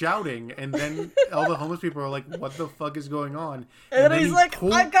violently shouting, and then all the homeless people are like, what the fuck is going on? And then he's like,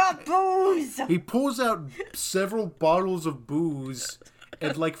 I got booze! He pulls out several bottles of booze,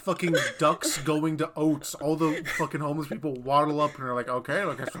 and like fucking ducks going to oats. All the fucking homeless people waddle up and are like, okay,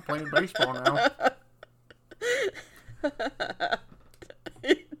 I guess we're playing baseball now.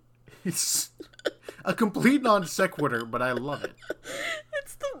 It's a complete non sequitur, but I love it.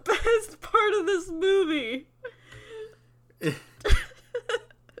 It's the best part of this movie. It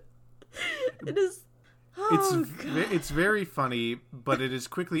is. It's very funny, but it is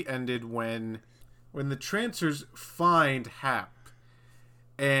quickly ended when when the Trancers find Hap,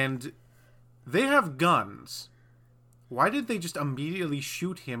 and they have guns. Why did they just immediately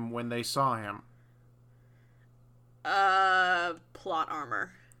shoot him when they saw him? Plot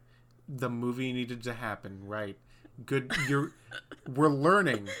armor. The movie needed to happen, right? Good. We're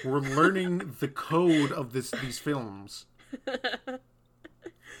learning. We're learning the code of these films.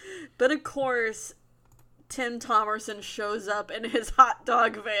 But of course, Tim Thomerson shows up in his hot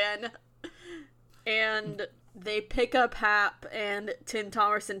dog van, and they pick up Hap, and Tim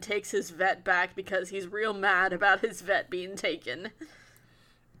Thomerson takes his vet back because he's real mad about his vet being taken.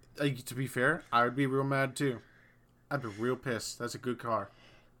 To be fair, I would be real mad too. I'd be real pissed. That's a good car.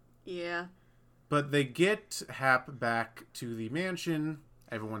 Yeah. But they get Hap back to the mansion.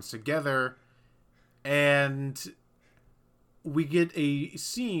 Everyone's together. And we get a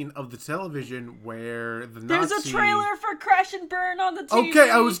scene of the television where the Nazi... There's a trailer for Crash and Burn on the TV. Okay,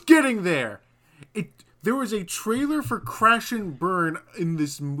 I was getting there. There was a trailer for Crash and Burn in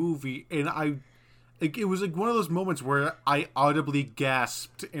this movie, and it was like one of those moments where I audibly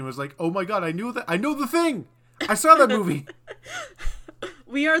gasped and was like, "Oh my god, I know the thing! I saw that movie!"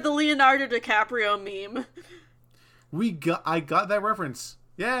 We are the Leonardo DiCaprio meme. I got that reference.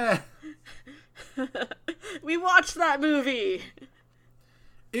 Yeah! We watched that movie!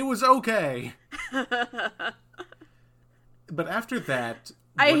 It was okay. But after that...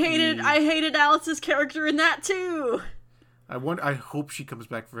 I hated Alice's character in that too! I hope she comes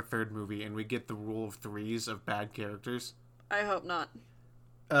back for a third movie and we get the rule of threes of bad characters. I hope not.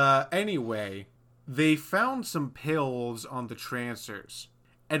 Anyway, they found some pills on the Trancers,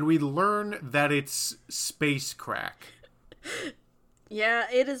 and we learn that it's space crack. Yeah,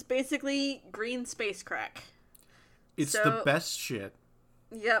 it is basically green space crack. It's the best shit.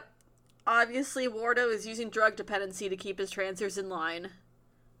 Yep. Obviously, Wardo is using drug dependency to keep his Trancers in line.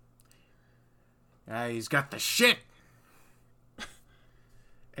 He's got the shit!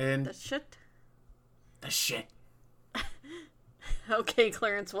 And The shit? The shit. Okay,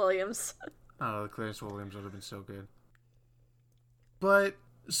 Clarence Williams. Oh, Clarence Williams would have been so good. But,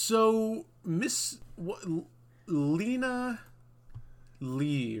 so, Lena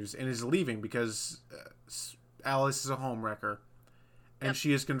leaves, and is leaving because Alice is a homewrecker. And Yep.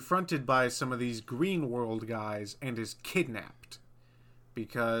 she is confronted by some of these Green World guys and is kidnapped.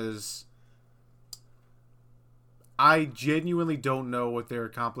 Because I genuinely don't know what they're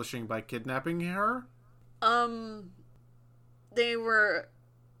accomplishing by kidnapping her.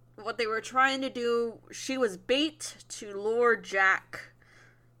 What they were trying to do, she was bait to lure Jack,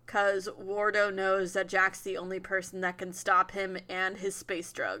 because Wardo knows that Jack's the only person that can stop him and his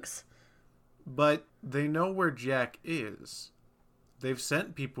space drugs. But they know where Jack is. They've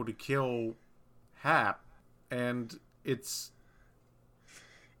sent people to kill Hap, and it's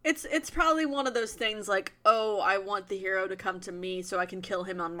probably one of those things like, oh, I want the hero to come to me so I can kill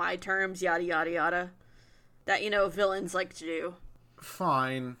him on my terms, yada yada yada. That, villains like to do.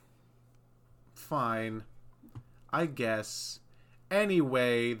 Fine. I guess.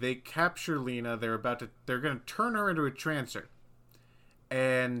 Anyway, they capture Lena. They're gonna turn her into a Trancer.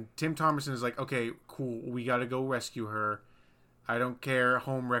 And Tim Thomerson is like, okay, cool, we gotta go rescue her. I don't care,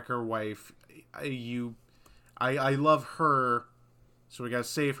 homewrecker wife. I love her, so we gotta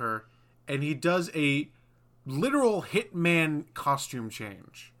save her. And he does a literal hitman costume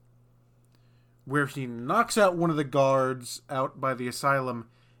change, where he knocks out one of the guards out by the asylum,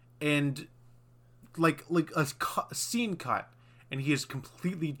 and like a scene cut, and he is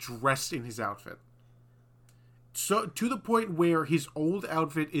completely dressed in his outfit. So to the point where his old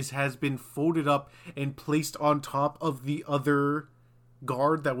outfit has been folded up and placed on top of the other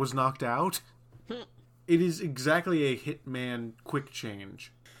guard that was knocked out. It is exactly a hitman quick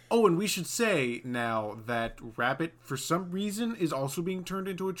change. Oh, and we should say now that Rabbit, for some reason, is also being turned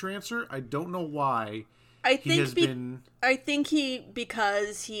into a Trancer. I don't know why. I think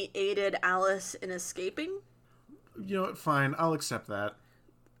because he aided Alice in escaping. You know what? Fine, I'll accept that.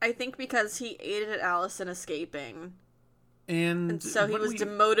 I think because he aided Alice in escaping. And so he was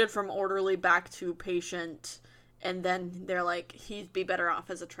demoted from orderly back to patient, and then they're like, he'd be better off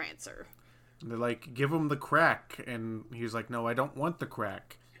as a Trancer. They're like, give him the crack, and he's like, no, I don't want the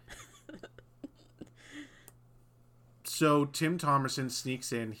crack. So Tim Thomerson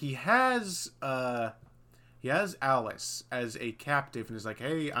sneaks in. He has Alice as a captive, and is like,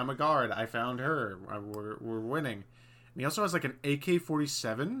 hey, I'm a guard. I found her. We're winning. And he also has like an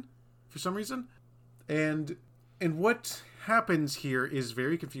AK-47 for some reason. And what happens here is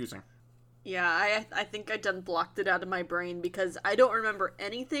very confusing. Yeah, I think I done blocked it out of my brain because I don't remember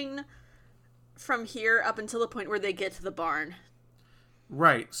anything from here up until the point where they get to the barn.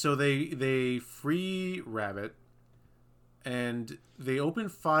 Right. So they free Rabbit, and they open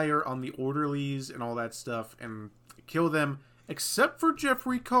fire on the orderlies and all that stuff and kill them, except for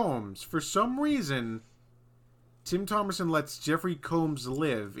Jeffrey Combs. For some reason, Tim Thomerson lets Jeffrey Combs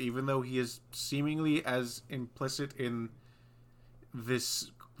live, even though he is seemingly as implicit in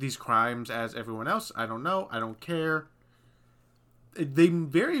these crimes as everyone else. I don't know. I don't care. They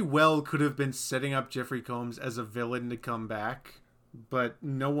very well could have been setting up Jeffrey Combs as a villain to come back, but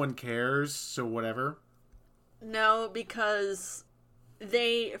no one cares, so whatever. No, because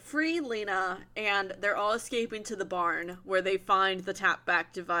they free Lena, and they're all escaping to the barn, where they find the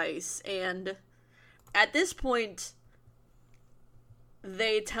tap-back device, and at this point,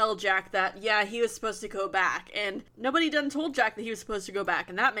 they tell Jack that, yeah, he was supposed to go back, and nobody done told Jack that he was supposed to go back,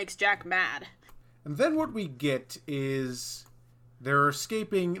 and that makes Jack mad. And then what we get is they're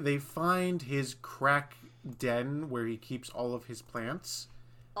escaping, they find his crack den where he keeps all of his plants.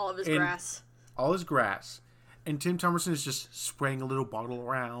 All of his grass. All his grass. And Tim Thomerson is just spraying a little bottle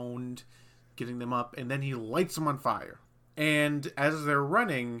around, getting them up, and then he lights them on fire. And as they're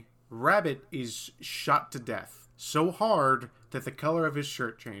running, Rabbit is shot to death. So hard that the color of his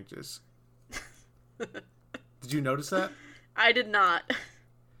shirt changes. Did you notice that? I did not.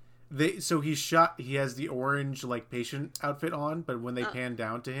 So he's shot, he has the orange, like, patient outfit on, but when they pan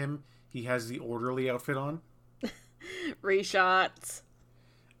down to him, he has the orderly outfit on. Reshots.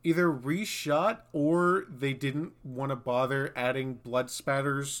 Either reshot, or they didn't want to bother adding blood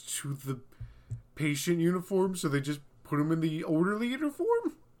spatters to the patient uniform, so they just put him in the orderly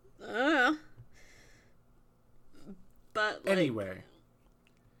uniform? But, like, anyway,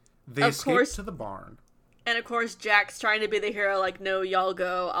 they escape to the barn. And of course, Jack's trying to be the hero, like, no, y'all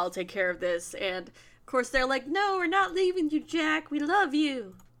go, I'll take care of this. And of course, they're like, no, we're not leaving you, Jack, we love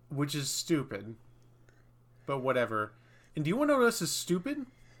you. Which is stupid. But whatever. And do you want to know what else is stupid?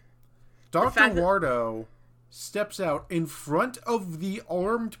 Dr. Wardo steps out in front of the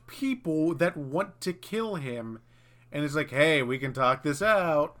armed people that want to kill him and is like, hey, we can talk this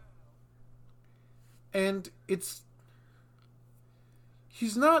out. And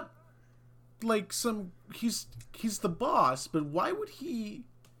he's not like he's the boss, but why would he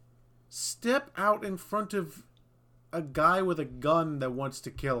step out in front of a guy with a gun that wants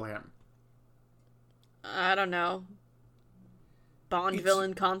to kill him? I don't know. Bond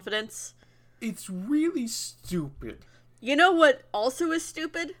villain confidence? It's really stupid. You know what also is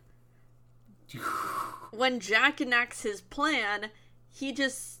stupid? When Jack enacts his plan,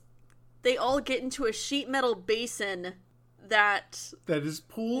 they all get into a sheet metal basin that is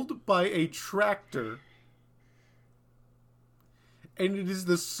pulled by a tractor. And it is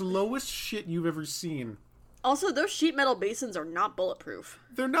the slowest shit you've ever seen. Also, those sheet metal basins are not bulletproof.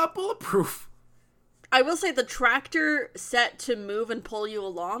 They're not bulletproof. I will say the tractor set to move and pull you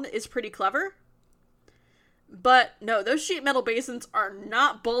along is pretty clever. But no, those sheet metal basins are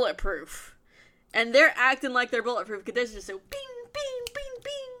not bulletproof. And they're acting like they're bulletproof because they're just so bing, bing, bing,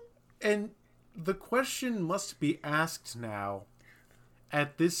 bing. And the question must be asked now,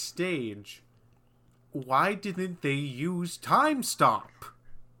 at this stage, why didn't they use Time Stop?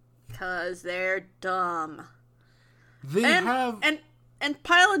 Because they're dumb. And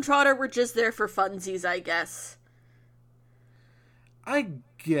Pyle and Trotter were just there for funsies, I guess. I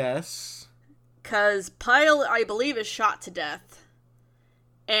guess. Because Pyle, I believe, is shot to death.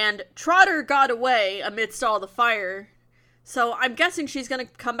 And Trotter got away amidst all the fire. So I'm guessing she's going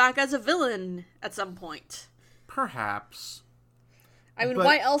to come back as a villain at some point. Perhaps. I mean,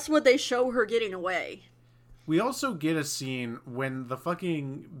 why else would they show her getting away? We also get a scene when the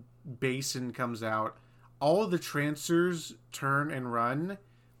fucking basin comes out. All of the Trancers turn and run,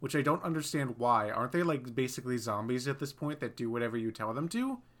 which I don't understand why. Aren't they, like, basically zombies at this point that do whatever you tell them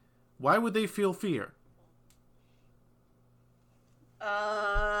to? Why would they feel fear?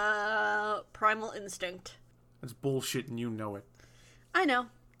 Primal instinct. That's bullshit and you know it. I know.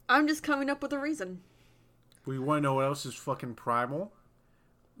 I'm just coming up with a reason. We want to know what else is fucking primal?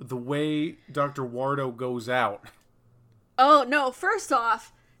 The way Dr. Wardo goes out. Oh, no. First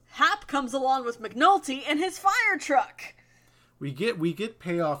off, Hap comes along with McNulty in his fire truck. We get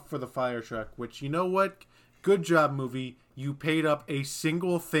payoff for the fire truck, which, you know what? Good job, movie. You paid up a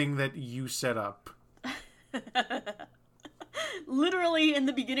single thing that you set up. Literally in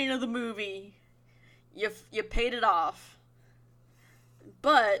the beginning of the movie, you paid it off.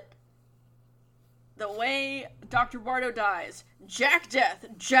 But the way Dr. Bardo dies, Jack Death,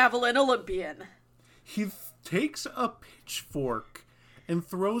 Javelin Olympian. He takes a pitchfork and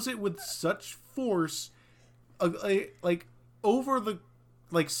throws it with such force, like over the,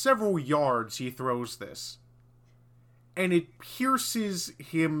 like, several yards he throws this. and it pierces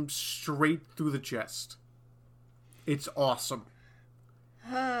him straight through the chest. It's awesome.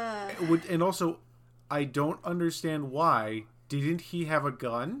 And also, I don't understand why. Didn't he have a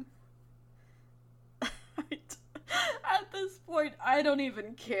gun? At this point, I don't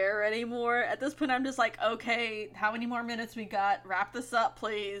even care anymore. At this point, I'm just like, okay, how many more minutes we got? Wrap this up,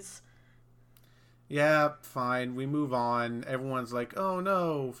 please. Yeah, fine. We move on. Everyone's like, oh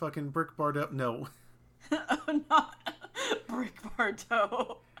no, fucking Brick Bardo. No. Oh, not Brick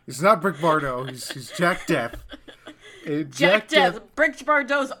Bardo. It's not Brick Bardo. He's Jack Death. Jack Death, Brick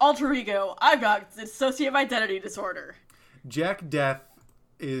Bardo's alter ego. I've got dissociative identity disorder. Jack Death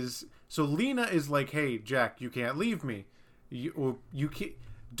is... So Lena is like, hey, Jack, you can't leave me. You can't...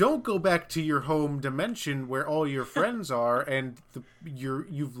 Don't go back to your home dimension where all your friends are and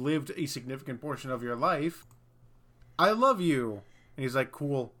you've lived a significant portion of your life. I love you. And he's like,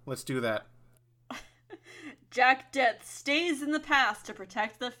 cool, let's do that. Jack Death stays in the past to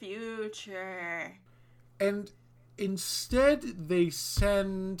protect the future. And instead, they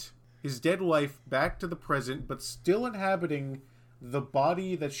send his dead wife back to the present, but still inhabiting the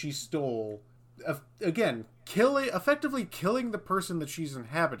body that she stole. Again, effectively killing the person that she's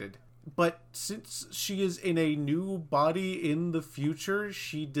inhabited. But since she is in a new body in the future,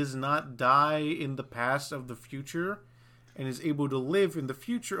 she does not die in the past of the future and is able to live in the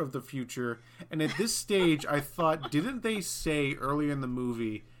future of the future. And at this stage, I thought, didn't they say earlier in the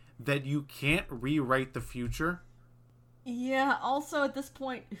movie that you can't rewrite the future? Yeah, also at this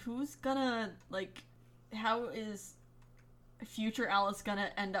point, who's gonna, how is future Alice gonna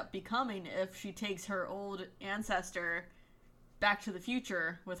end up becoming if she takes her old ancestor back to the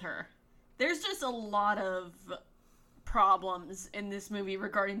future with her? There's just a lot of problems in this movie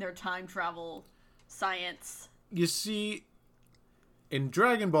regarding their time travel science. You see, in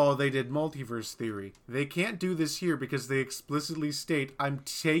Dragon Ball, they did multiverse theory. They can't do this here because they explicitly state, I'm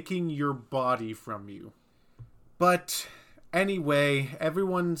taking your body from you. But anyway,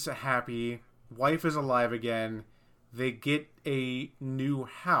 everyone's happy. Wife is alive again. They get a new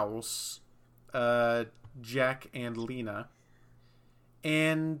house, Jack and Lena.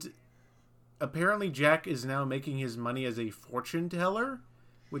 And apparently Jack is now making his money as a fortune teller,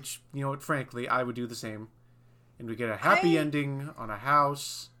 which, frankly, I would do the same. And we get a happy ending on a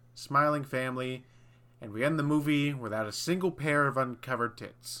house, smiling family, and we end the movie without a single pair of uncovered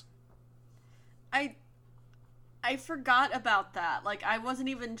tits. I forgot about that. I wasn't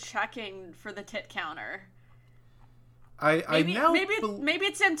even checking for the tit counter. Maybe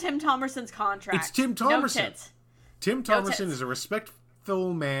it's in Tim Thomerson's contract. It's Tim Thomerson. No tits. Tim Thomerson is a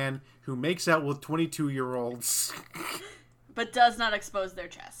respectful man who makes out with 22-year-olds. But does not expose their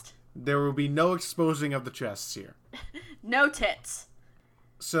chest. There will be no exposing of the chests here. No tits.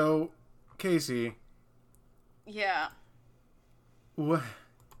 So, Casey. Yeah. What?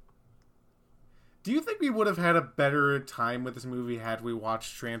 Do you think we would have had a better time with this movie had we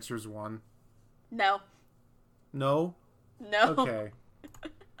watched Trancers 1? No. No? No. Okay.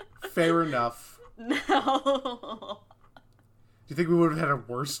 Fair enough. No. Do you think we would have had a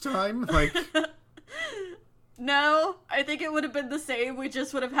worse time? No, I think it would have been the same. We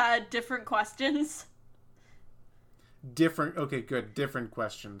just would have had different questions. Okay, good. Different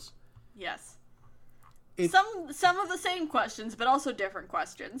questions. Yes. Some of the same questions, but also different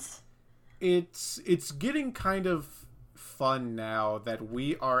questions. It's getting kind of fun now that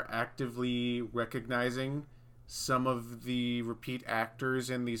we are actively recognizing some of the repeat actors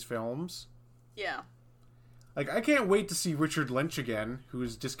in these films. Yeah. I can't wait to see Richard Lynch again, who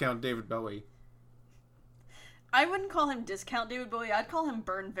is Discount David Bowie. I wouldn't call him Discount David Bowie. I'd call him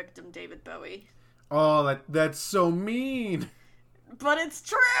Burn Victim David Bowie. Oh, that's so mean. But it's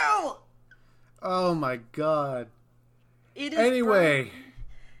true! Oh my god. It is anyway.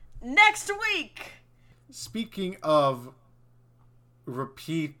 Next week! Speaking of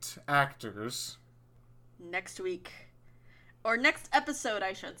repeat actors. Next week. Or next episode,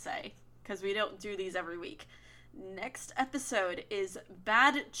 I should say. Because we don't do these every week. Next episode is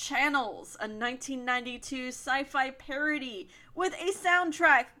Bad Channels, a 1992 sci-fi parody with a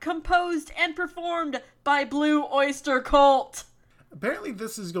soundtrack composed and performed by Blue Oyster Cult. Apparently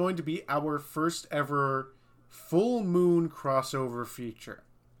this is going to be our first ever full moon crossover feature,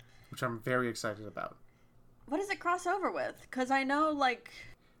 which I'm very excited about. What does it cross over with? Because I know,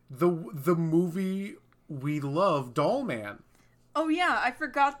 the movie we love, Doll Man. Oh yeah, I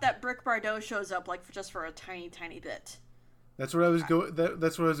forgot that Brick Bardo shows up just for a tiny, tiny bit. That's what I was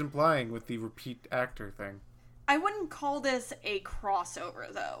that's what I was implying with the repeat actor thing. I wouldn't call this a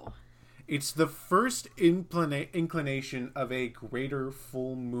crossover though. It's the first inclination of a greater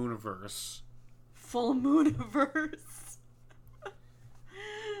full mooniverse. full mooniverse.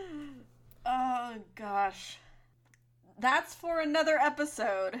 Oh, gosh. That's for another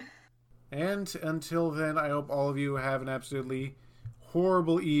episode. And until then, I hope all of you have an absolutely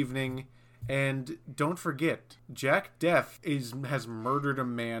horrible evening. And don't forget, Jack Death has murdered a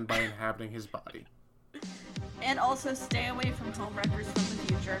man by inhabiting his body. And also stay away from homewreckers from the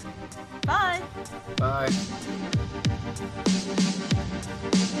future. Bye! Bye.